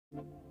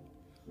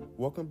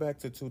Welcome back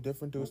to Two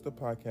Different Dudes, the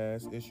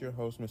podcast. It's your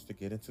host, Mr.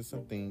 Get Into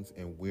Some Things,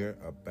 and we're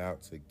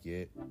about to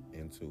get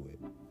into it.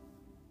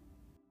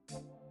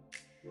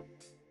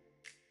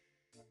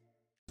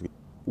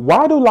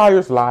 Why do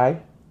liars lie?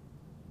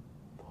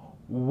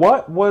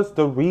 What was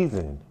the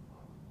reason?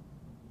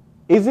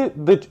 Is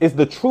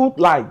the truth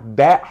like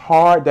that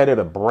hard that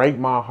it'll break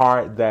my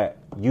heart that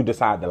you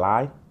decide to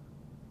lie?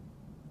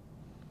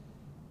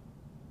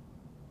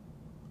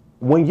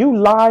 When you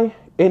lie,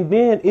 and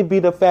then it be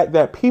the fact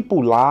that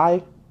people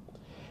lie,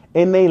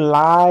 and they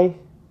lie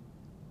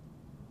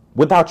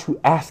without you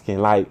asking.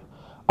 Like,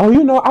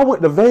 oh, I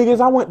went to Vegas.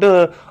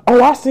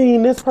 I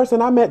seen this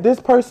person. I met this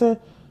person.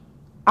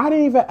 I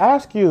didn't even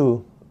ask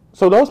you.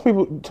 So those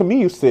people, to me,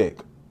 you're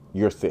sick.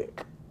 You're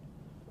sick.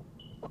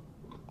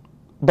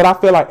 But I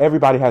feel like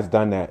everybody has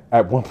done that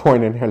at one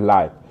point in their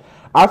life.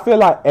 I feel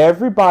like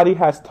everybody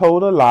has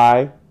told a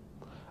lie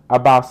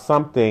about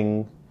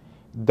something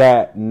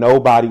that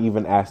nobody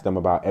even asked them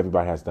about.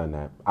 Everybody has done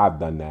that. I've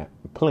done that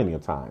plenty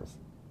of times.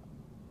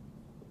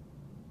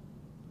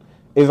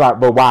 It's like,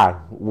 but why?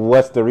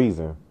 What's the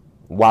reason?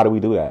 Why do we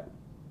do that?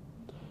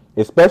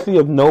 Especially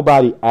if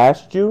nobody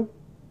asked you.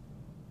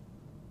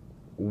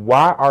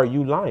 Why are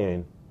you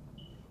lying?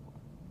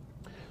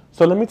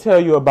 So let me tell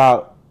you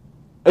about.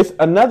 It's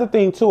another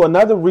thing too.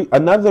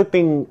 Another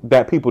thing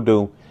that people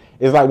do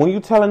is like when you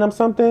telling them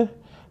something,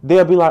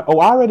 they'll be like, "Oh,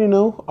 I already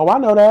knew. Oh, I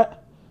know that."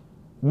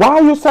 Why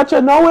are you such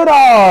a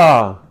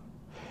know-it-all?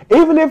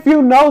 Even if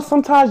you know,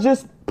 sometimes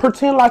just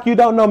pretend like you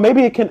don't know.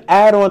 Maybe it can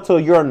add on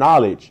to your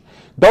knowledge.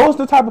 Those are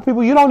the type of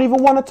people you don't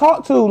even want to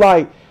talk to.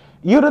 Like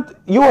you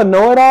a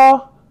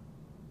know-it-all.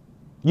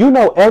 You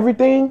know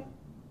everything.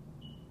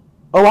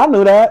 Oh, I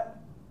knew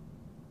that.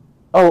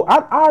 Oh,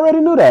 I already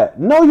knew that.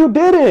 No, you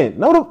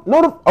didn't.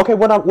 Okay,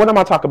 what am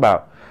I talking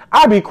about?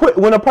 I'd be quick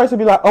when a person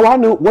be like, "Oh, I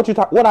knew what you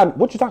talking about.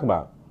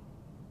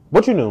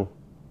 What you knew."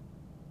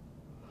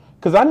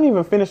 Because I didn't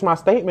even finish my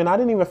statement. I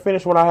didn't even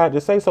finish what I had to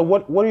say. So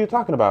what are you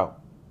talking about?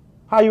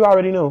 How you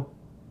already knew?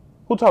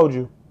 Who told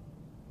you?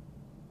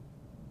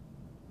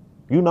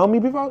 You know me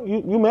before?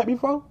 You met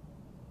before?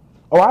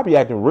 Oh, I be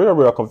acting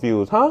real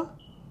confused, huh?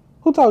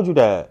 Who told you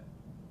that?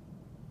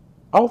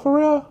 Oh, for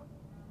real?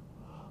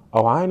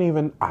 Oh, I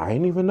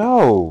ain't even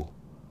know.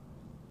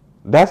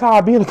 That's how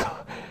I be in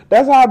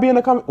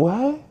the comment.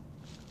 What?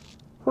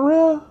 For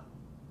real?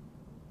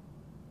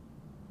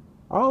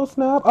 Oh,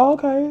 snap.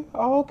 Okay.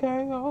 All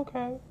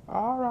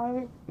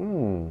right.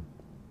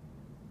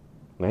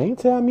 They ain't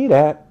tell me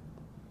that.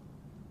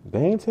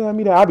 I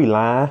be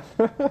lying.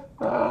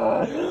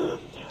 I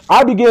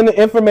be getting the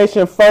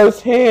information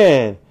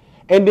firsthand.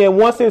 And then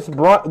once it's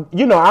brought, I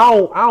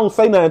don't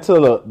say nothing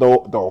until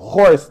the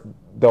horse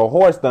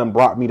done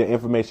brought me the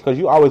information, because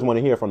you always want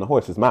to hear from the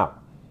horse's mouth.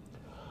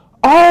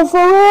 Oh,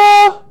 for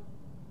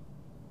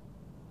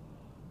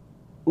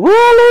real?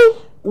 Really?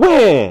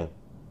 When?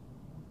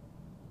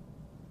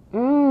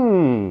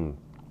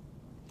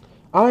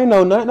 I ain't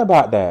know nothing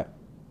about that.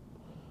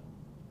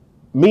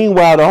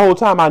 Meanwhile, the whole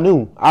time I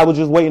knew. I was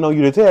just waiting on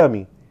you to tell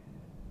me.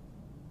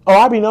 Oh,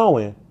 I be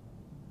knowing.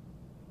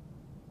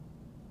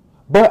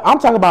 But I'm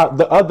talking about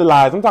the other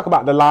lies. I'm talking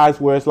about the lies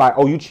where it's like,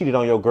 oh, you cheated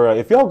on your girl.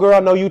 If your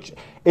girl know you,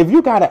 if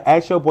you gotta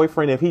ask your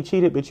boyfriend if he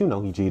cheated, but you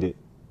know he cheated.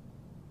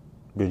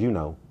 But you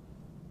know.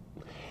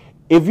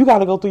 If you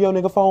gotta go through your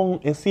nigga phone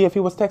and see if he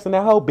was texting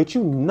that hoe, but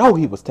you know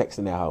he was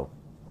texting that hoe.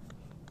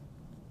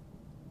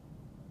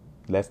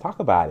 Let's talk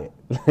about it.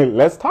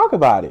 Let's talk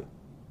about it.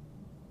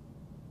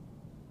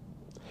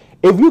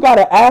 If you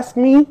gotta ask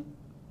me,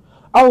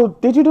 oh,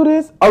 did you do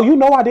this? Oh, you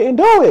know I didn't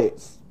do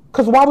it.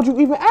 Because why would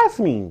you even ask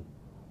me?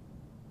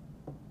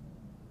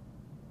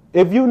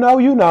 If you know,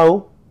 you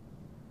know.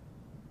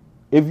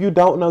 If you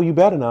don't know, you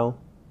better know.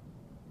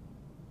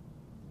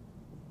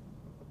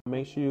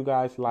 Make sure you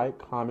guys like,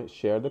 comment,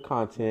 share the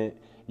content.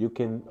 You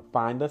can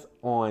find us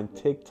on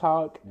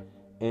TikTok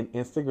and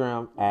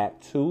Instagram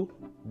at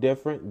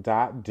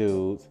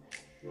 2different.dudes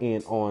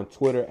and on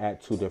Twitter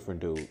at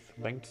 2differentdudes.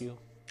 Thank you.